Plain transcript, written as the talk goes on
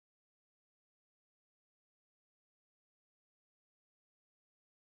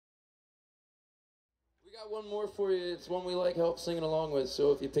got one more for you. It's one we like help singing along with,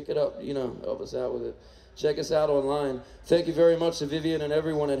 so if you pick it up, you know, help us out with it. Check us out online. Thank you very much to Vivian and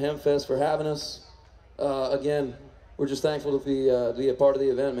everyone at Hempfest for having us. Again, we're just thankful to be a part of the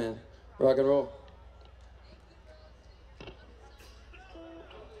event, man. Rock and roll.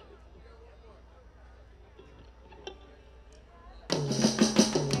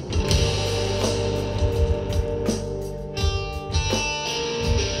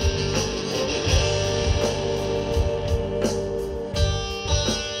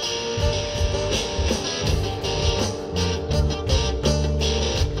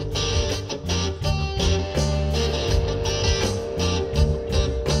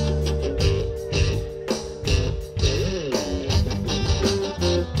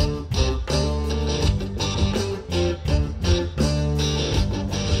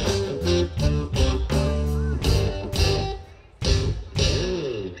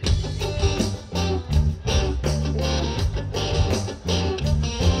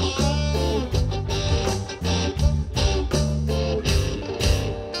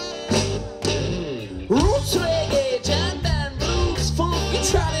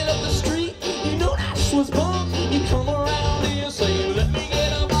 Was Bong, you come around here saying, let me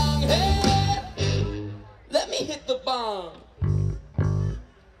get a bong head. Let me hit the bong.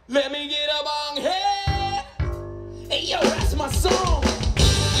 Let me get a bong head. Hey yo, that's my song.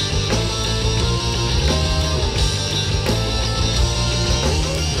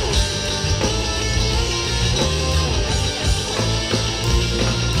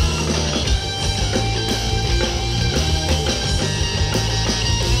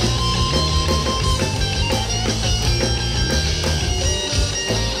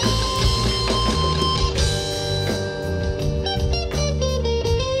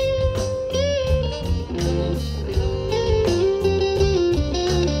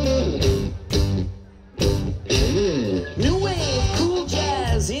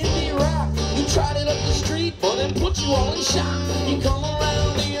 Put you all in shock. You come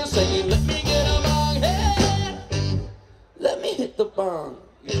around here saying, let me get a bong head. Let me hit the bong.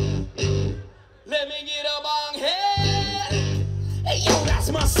 Let me get a bong head. Hey yo, that's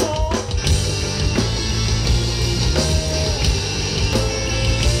my song.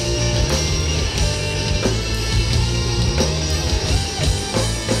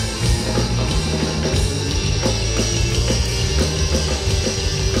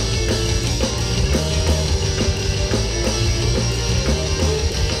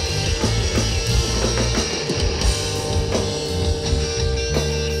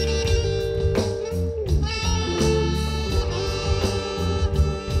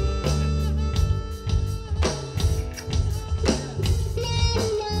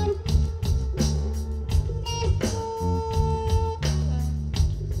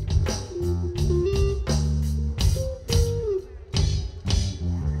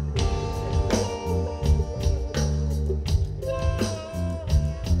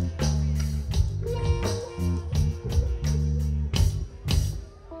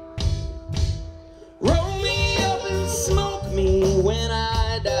 When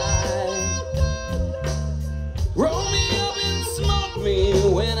I die, roll me up and smoke me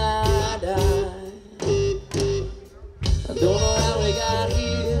when I die. I don't know how we got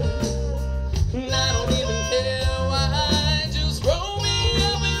here, and I don't even care why. Just roll me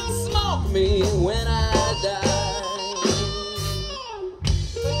up and smoke me when I die.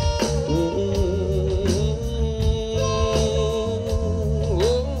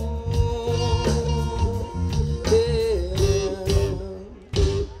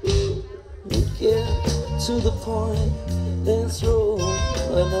 To the point, let's roll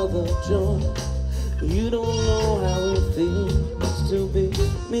another joint. You don't know how it feels to be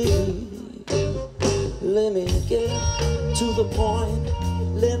me. Let me get to the point,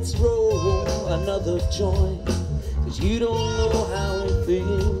 let's roll another joint. 'Cause you don't know how it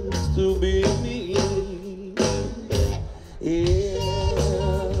feels to be me. Yeah.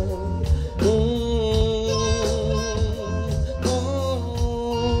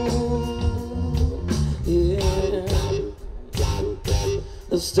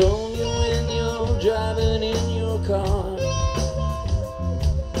 They'll stone you when you're driving in your car.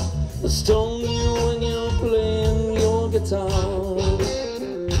 They'll stone you when you're playing your guitar.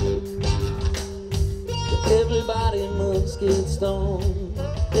 Everybody must get stoned.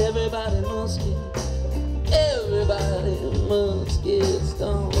 Everybody must get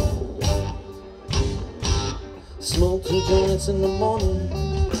stoned. Smoke 2 joints in the morning,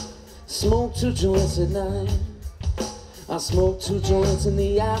 smoke 2 joints at night. I smoke 2 joints in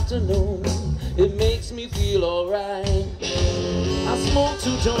the afternoon. It makes me feel alright. I smoke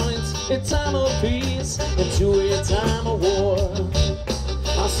 2 joints in time of peace and 2 in time of war.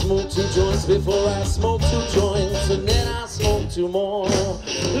 I smoke 2 joints before I smoke 2 joints, and then I smoke 2 more.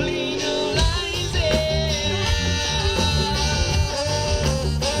 Legalize it.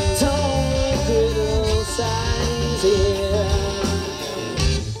 Don't criticize it.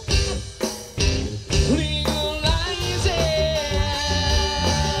 Legalize it.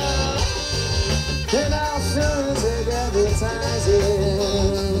 And I'll soon take advertising.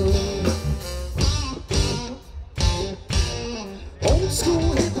 Old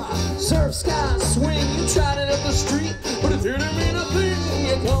school hip-hop, surf, sky, swing. You tried it up the street, but it didn't mean a thing.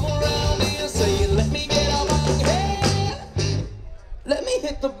 You come around here saying, let me get a bong. Hey, let me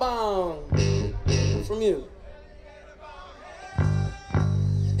hit the bong. From you.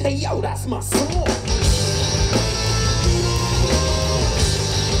 Hey, yo, that's my song.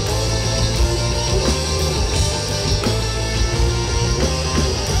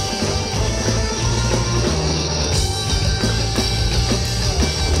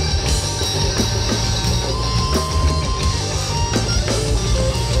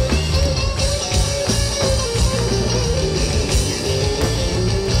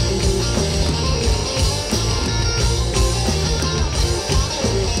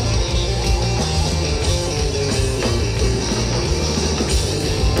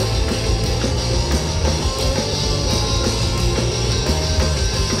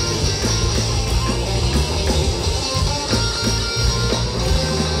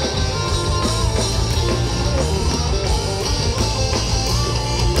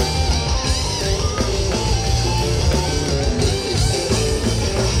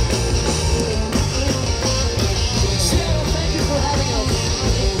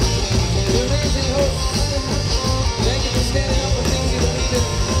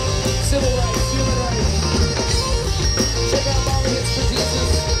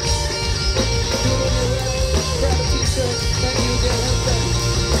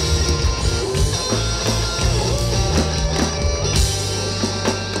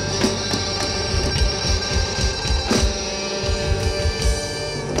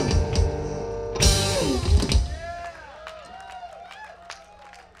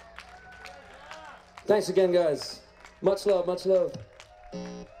 Thanks again, guys. Much love, much love.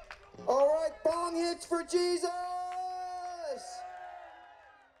 All right, bong hits for Jesus!